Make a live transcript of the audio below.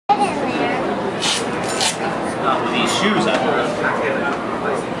With these shoes, I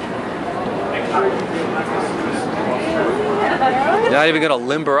You're not even gonna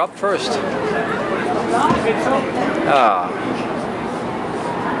limber up first. Ah.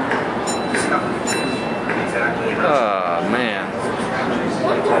 Oh man.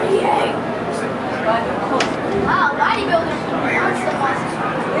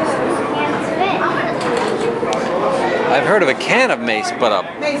 I've heard of a can of mace, but a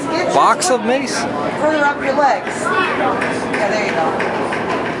box of mace? Further up your legs. Yeah, there you go.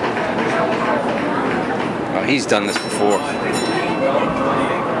 Oh, he's done this before.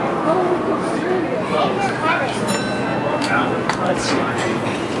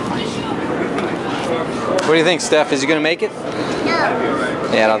 What do you think, Steph? Is he going to make it? No.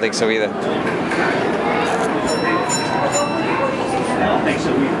 Yeah, I don't think so either.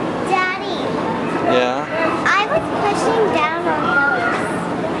 Daddy. Yeah? I was pushing down on those.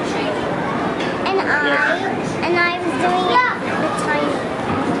 And I was doing the tiny.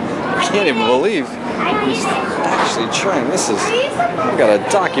 I can't even believe he's actually trying. This is... I gotta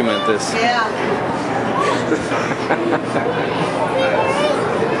document this. Yeah.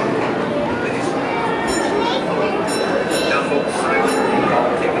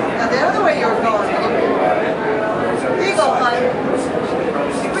 Now the other way you're going. There you go, honey.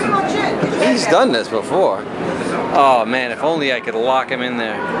 Pretty much it. He's done this before. Oh man, if only I could lock him in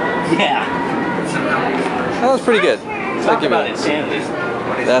there. Yeah. That was pretty good. Talk about insanity.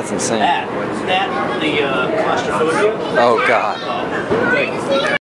 That's insane. That, the claustrophobia. Oh god.